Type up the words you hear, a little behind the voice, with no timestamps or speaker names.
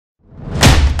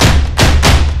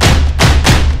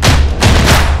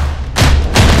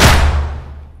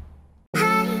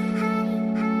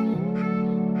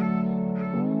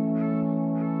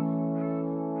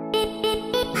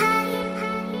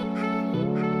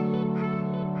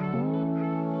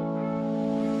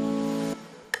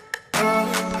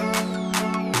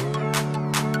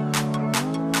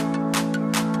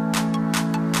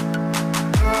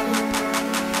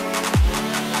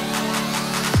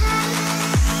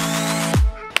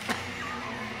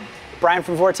Brian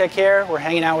from Vortech here. We're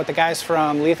hanging out with the guys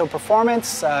from Lethal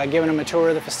Performance, giving them a tour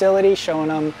of the facility, showing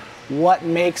them what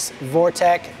makes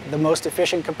Vortech the most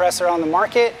efficient compressor on the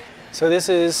market. So this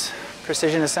is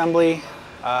precision assembly,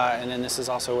 and then this is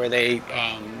also where they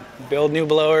build new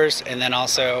blowers and then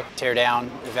also tear down,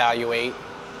 evaluate,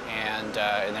 and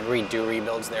then do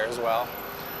rebuilds there as well.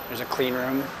 There's a clean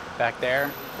room back there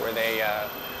where they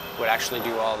would actually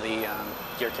do all the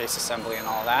gear case assembly and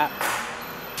all that.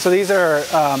 So these are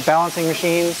balancing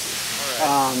machines.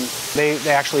 They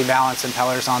actually balance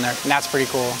impellers on there, and that's pretty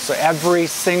cool. So every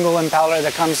single impeller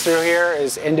that comes through here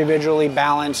is individually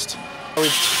balanced. We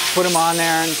put them on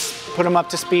there and put them up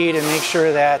to speed and make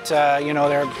sure that you know,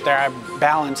 they're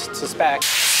balanced to spec.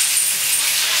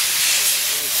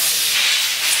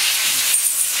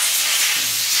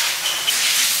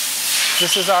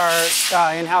 This is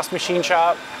our in-house machine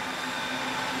shop.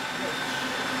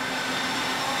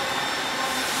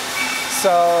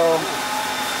 So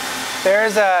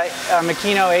there's a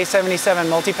Makino A77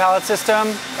 multi-pallet system.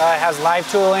 It has live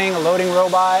tooling, a loading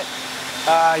robot,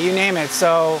 you name it.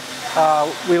 So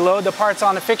we load the parts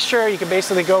on the fixture. You can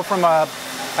basically go from a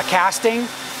casting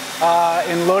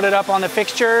and load it up on the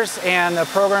fixtures, and the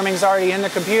programming's already in the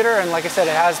computer. And like I said,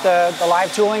 it has the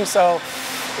live tooling, so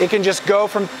it can just go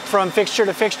from fixture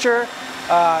to fixture,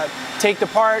 take the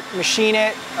part, machine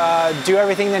it, do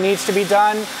everything that needs to be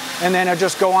done, and then it'll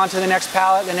just go on to the next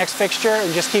pallet, the next fixture,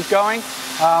 and just keep going.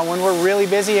 When we're really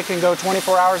busy, it can go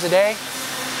 24 hours a day.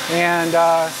 And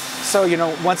so, you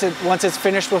know, once it's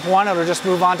finished with one, it'll just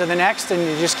move on to the next, and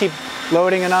you just keep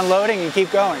loading and unloading and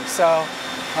keep going. So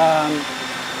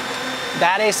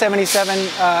that A77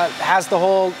 has the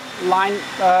whole line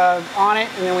on it,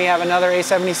 and then we have another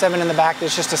A77 in the back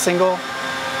that's just a single.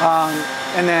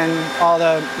 And then all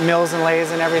the mills and lathes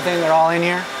and everything, they're all in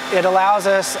here. It allows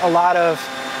us a lot of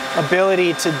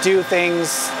ability to do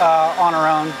things on our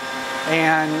own,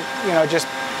 and you know, just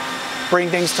bring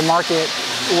things to market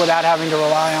without having to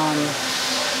rely on,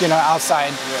 you know,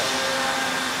 outside.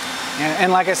 Yeah.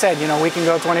 And like I said, you know, we can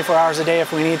go 24 hours a day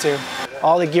if we need to.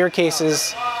 All the gear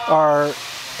cases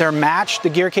they're matched. The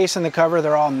gear case and the cover,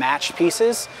 they're all matched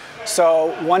pieces.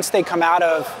 So once they come out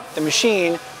of the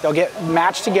machine, they'll get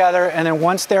matched together, and then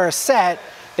once they're a set,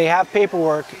 they have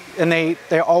paperwork, and they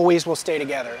always will stay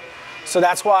together. So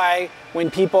that's why when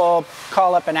people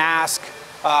call up and ask,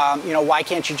 you know, why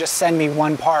can't you just send me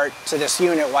one part to this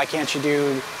unit? Why can't you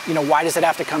do, you know, why does it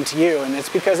have to come to you? And it's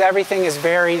because everything is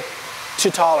very to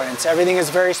tolerance. Everything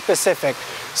is very specific.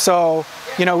 So,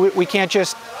 you know, we can't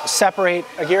just separate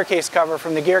a gear case cover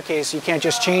from the gear case. You can't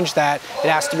just change that. It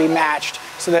has to be matched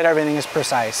so that everything is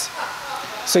precise.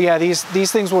 So yeah,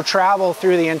 these things will travel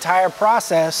through the entire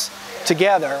process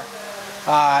together.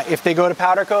 If they go to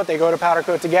powder coat, they go to powder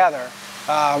coat together.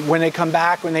 When they come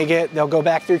back, they'll go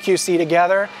back through QC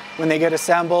together. When they get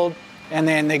assembled, and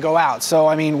then they go out. So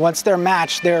I mean, once they're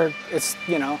matched, it's,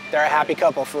 you know, they're a happy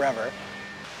couple forever.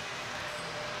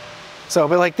 So,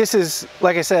 but like this is,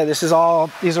 like I said, these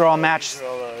are all matched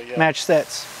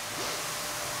sets.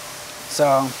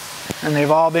 So, and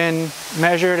they've all been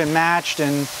measured and matched,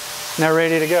 and they're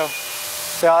ready to go.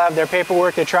 They all have their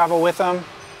paperwork, they travel with them.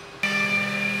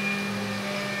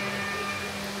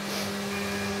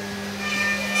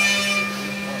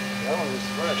 That one was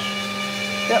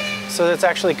fresh. Yep, so that's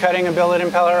actually cutting a billet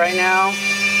impeller right now.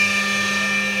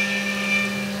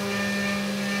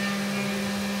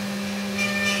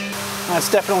 That's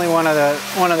definitely one of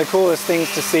the coolest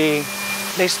things to see.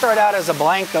 They start out as a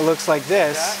blank that looks like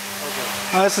this. Yeah?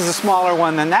 Okay. Well, this is a smaller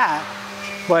one than that,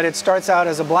 but it starts out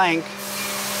as a blank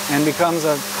and becomes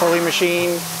a fully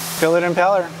machined billet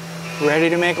impeller, ready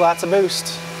to make lots of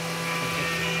boost.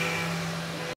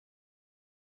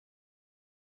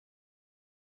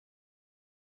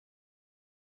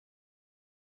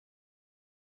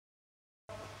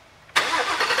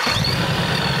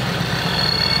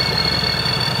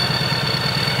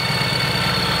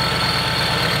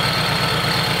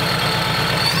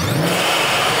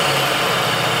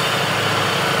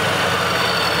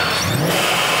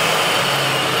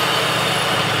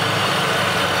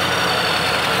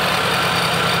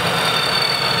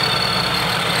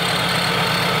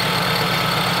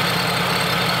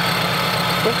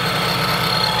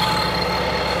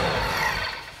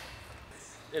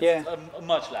 It's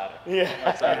much louder.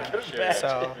 Yeah.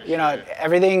 So, you know,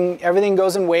 everything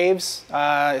goes in waves,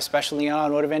 especially in the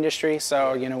automotive industry.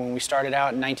 So, you know, when we started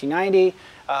out in 1990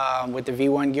 with the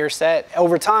V1 gear set,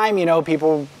 over time, you know,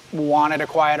 people wanted a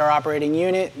quieter operating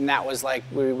unit, and that was like,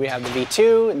 we have the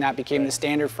V2, and that became the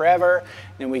standard forever.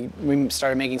 Then we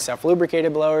started making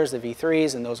self-lubricated blowers, the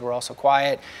V3s, and those were also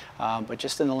quiet. But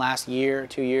just in the last year,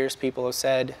 2 years, people have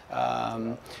said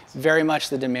very much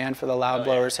the demand for the loud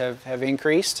blowers have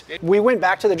increased. We went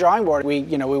back to the drawing board. We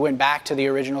went back to the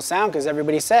original sound because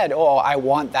everybody said, oh, I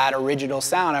want that original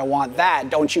sound, I want that.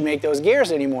 Don't you make those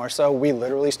gears anymore? So we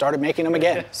literally started making them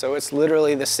again. So it's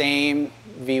literally the same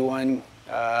V1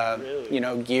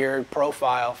 gear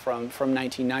profile from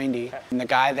 1990. And the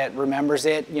guy that remembers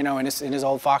it, in his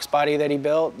old Fox body that he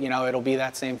built, it'll be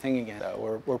that same thing again.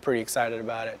 So we're pretty excited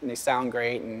about it, and they sound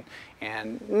great, and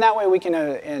that way we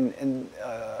can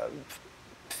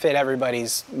fit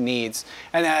everybody's needs.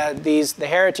 And the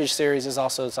Heritage series is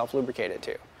also self-lubricated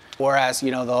too. Whereas,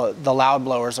 the loud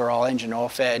blowers are all engine oil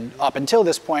fed. Up until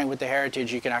this point with the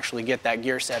Heritage, you can actually get that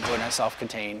gear set in a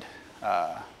self-contained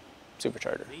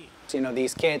supercharger. So,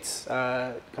 these kits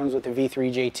comes with the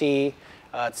V3 JT.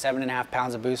 It's 7.5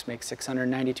 pounds of boost, makes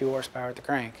 692 horsepower at the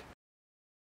crank.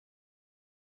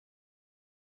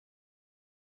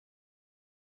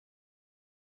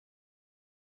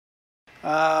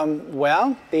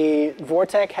 Well, the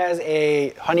Vortech has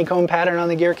a honeycomb pattern on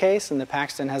the gear case, and the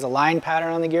Paxton has a line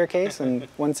pattern on the gear case, and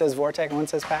one says Vortech and one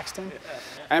says Paxton.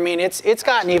 I mean, it's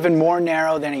gotten even more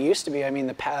narrow than it used to be. I mean,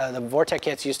 the Vortech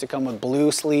kits used to come with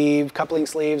blue coupling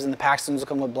sleeves, and the Paxtons will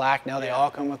come with black. Now they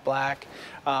all come with black.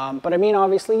 But I mean,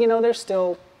 obviously, there's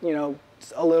still,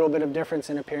 a little bit of difference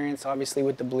in appearance, obviously,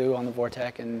 with the blue on the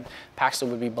Vortech, and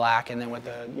Paxton would be black, and then with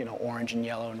the, orange and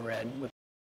yellow and red.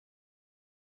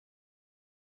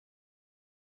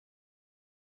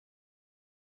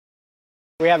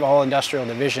 We have a whole industrial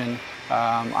division.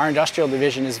 Our industrial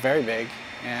division is very big,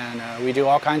 and we do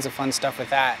all kinds of fun stuff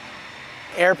with that.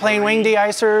 Airplane wing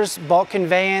de-icers, bulk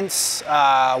conveyance,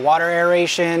 water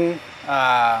aeration,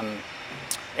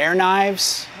 air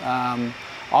knives,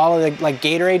 all of the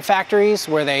Gatorade factories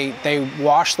where they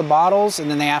wash the bottles and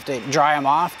then they have to dry them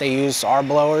off. They use our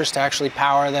blowers to actually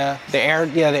power the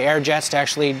air jets to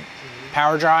actually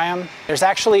power dry them. There's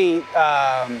actually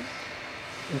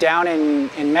down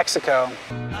in Mexico,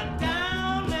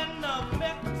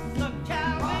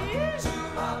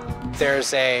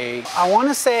 there's I want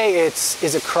to say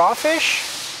is it crawfish?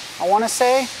 I want to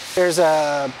say. There's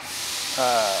a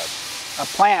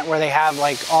plant where they have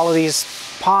like all of these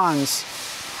ponds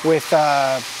with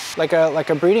like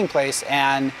a breeding place,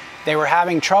 and they were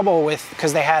having trouble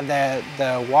because they had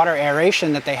the water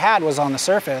aeration that they had was on the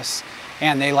surface,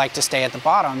 and they like to stay at the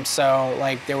bottom. So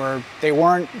like they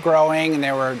weren't growing, and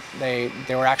they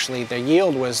were actually, their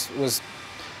yield was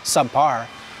subpar.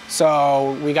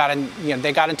 So we got in,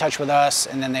 they got in touch with us,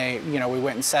 and then we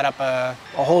went and set up a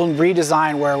whole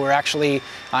redesign where we're actually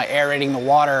aerating the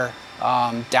water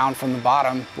down from the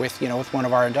bottom with one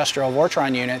of our industrial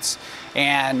Vortron units.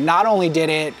 And not only did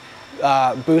it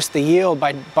boost the yield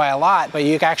by a lot, but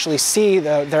you can actually see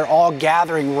they're all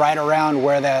gathering right around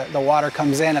where the water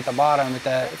comes in at the bottom at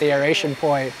the aeration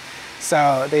point.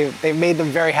 So they've made them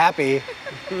very happy.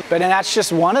 But that's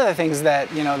just one of the things that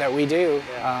that we do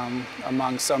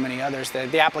among so many others.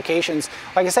 The applications,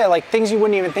 like I said, like things you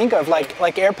wouldn't even think of,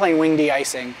 like airplane wing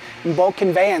de-icing, and bulk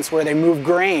conveyance where they move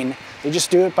grain. They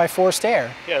just do it by forced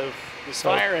air. Yeah, the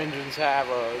fire engines have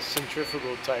a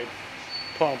centrifugal type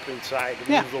pump inside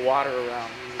to move the water around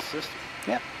in the system.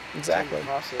 Yeah, exactly.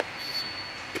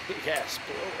 Big ass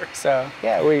blower. So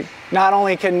yeah, we not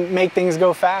only can make things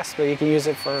go fast, but you can use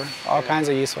it for all kinds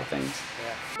of useful things.